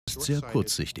ist sehr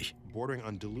kurzsichtig.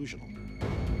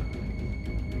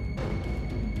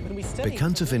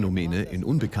 Bekannte Phänomene in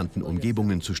unbekannten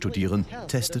Umgebungen zu studieren,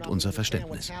 testet unser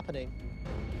Verständnis.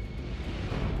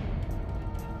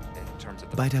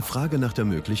 Bei der Frage nach der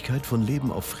Möglichkeit von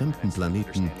Leben auf fremden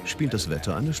Planeten spielt das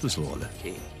Wetter eine Schlüsselrolle.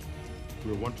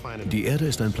 Die Erde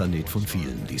ist ein Planet von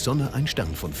vielen, die Sonne ein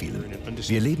Stern von vielen.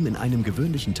 Wir leben in einem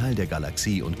gewöhnlichen Teil der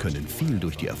Galaxie und können viel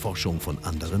durch die Erforschung von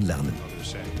anderen lernen.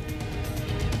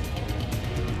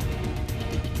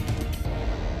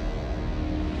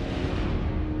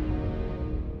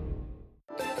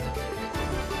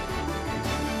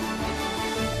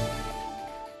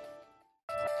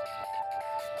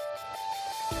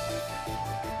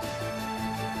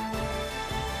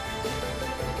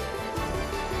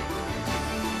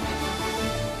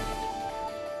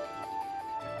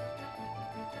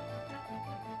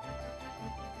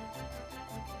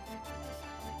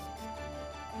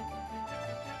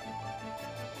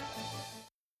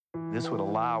 This would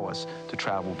allow us to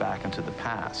travel back into the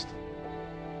past.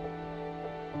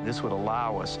 This would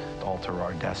allow us to alter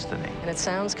our destiny. And it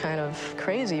sounds kind of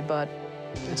crazy, but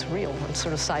it's real. It's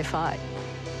sort of sci-fi.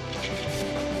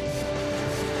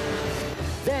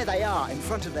 There they are in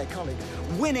front of their colleagues,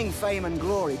 winning fame and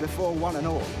glory before one and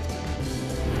all.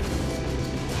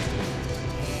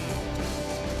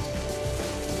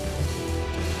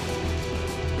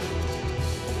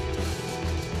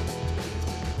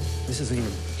 This isn't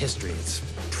even history, it's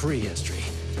prehistory.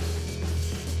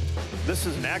 This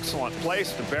is an excellent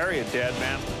place to bury a dead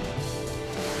man.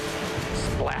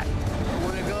 Splat.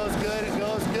 When it goes good, it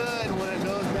goes good. When it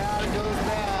goes bad, it goes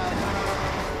bad.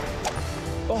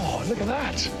 Oh, look at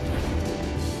that.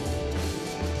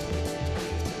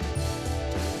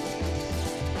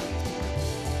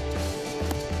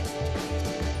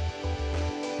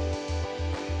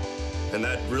 And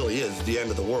that really is the end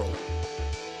of the world.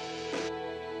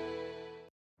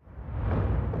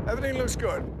 Everything looks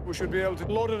good. We should be able to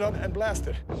load it up and blast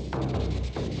it.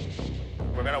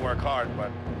 We're gonna work hard,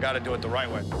 but we gotta do it the right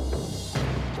way.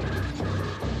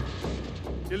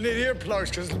 You'll need earplugs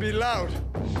because it'll be loud.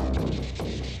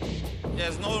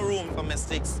 There's no room for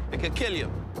mistakes. It could kill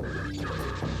you.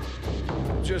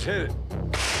 Just hit it.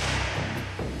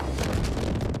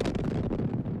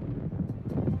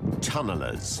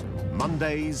 Tunnelers,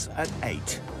 Mondays at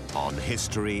 8 on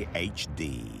History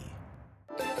HD.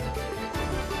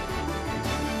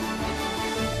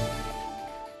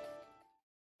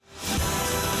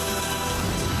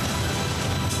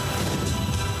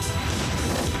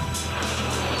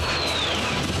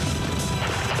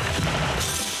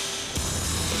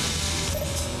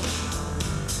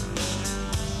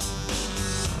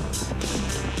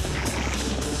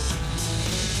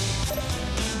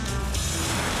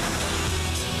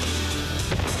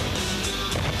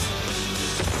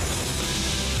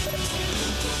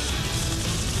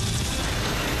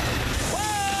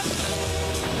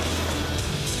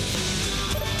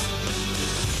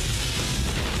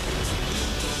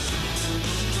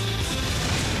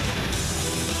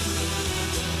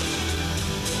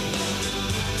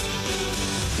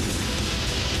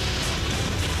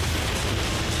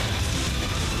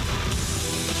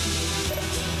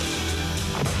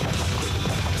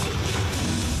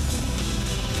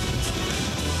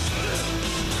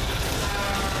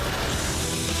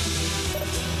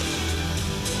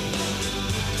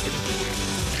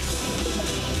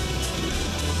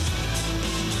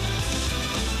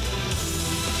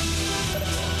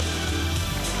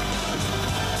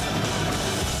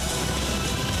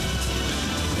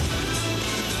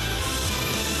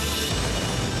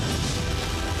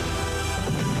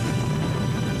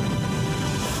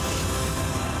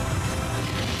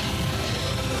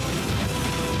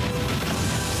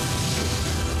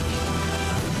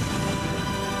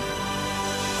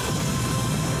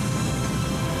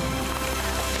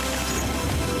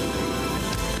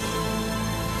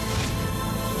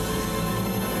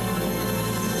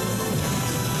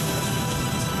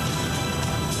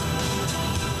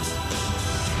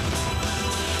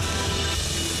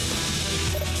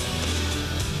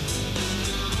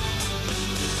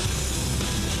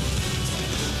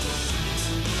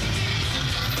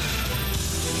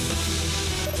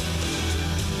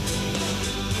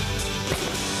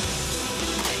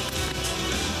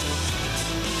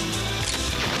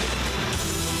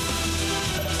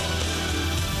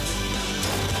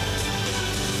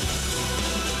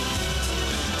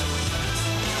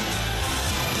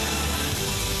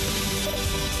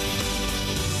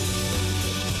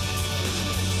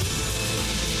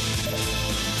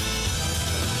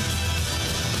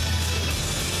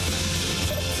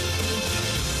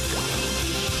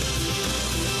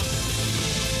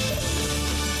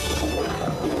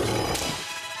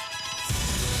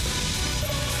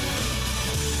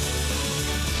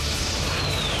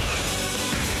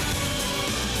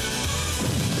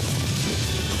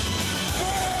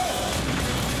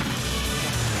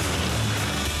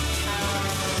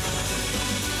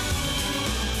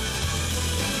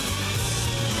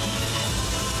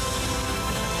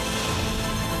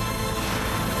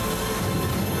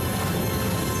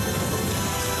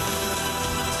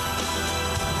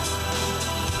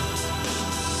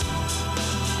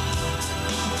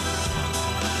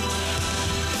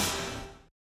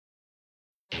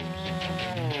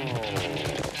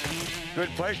 Good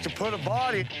place to put a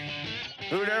body.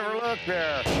 Who'd ever look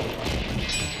there?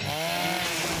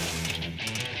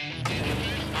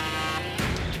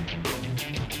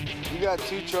 You got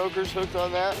 2 chokers hooked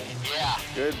on that? Yeah.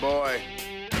 Good boy.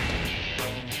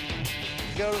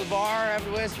 Go to the bar, have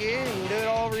the whiskey, and do it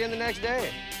all over again the next day.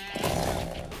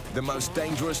 The most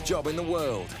dangerous job in the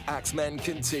world. Axemen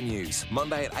continues.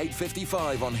 Monday at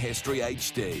 8:55 on History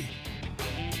HD.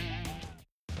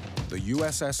 The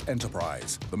USS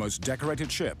Enterprise, the most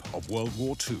decorated ship of World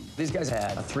War II. These guys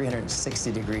had a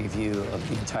 360-degree view of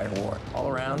the entire war, all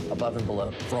around, above and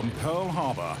below. From Pearl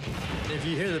Harbor. If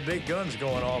you hear the big guns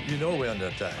going off, you know we're under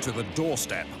attack. To the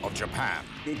doorstep of Japan.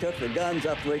 He took the guns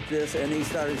up like this and he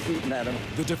started shooting at them.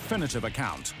 The definitive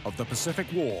account of the Pacific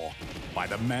War by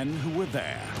the men who were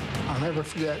there. I'll never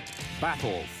forget.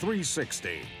 Battle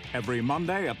 360, every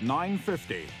Monday at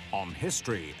 9:50 on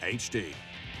History HD.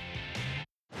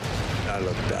 I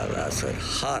looked out, I said,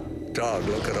 hot dog,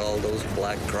 look at all those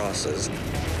black crosses.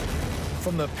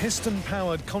 From the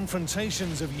piston-powered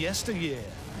confrontations of yesteryear.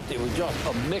 It was just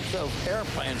a mix of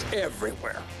airplanes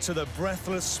everywhere. To the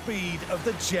breathless speed of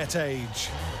the jet age.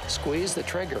 Squeeze the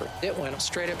trigger, it went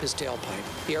straight up his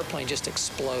tailpipe. The airplane just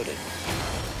exploded.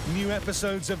 New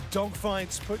episodes of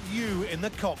Dogfights put you in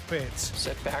the cockpit.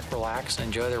 Sit back, relax, and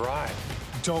enjoy the ride.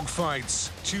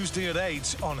 Dogfights, Tuesday at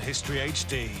 8 on History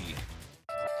HD.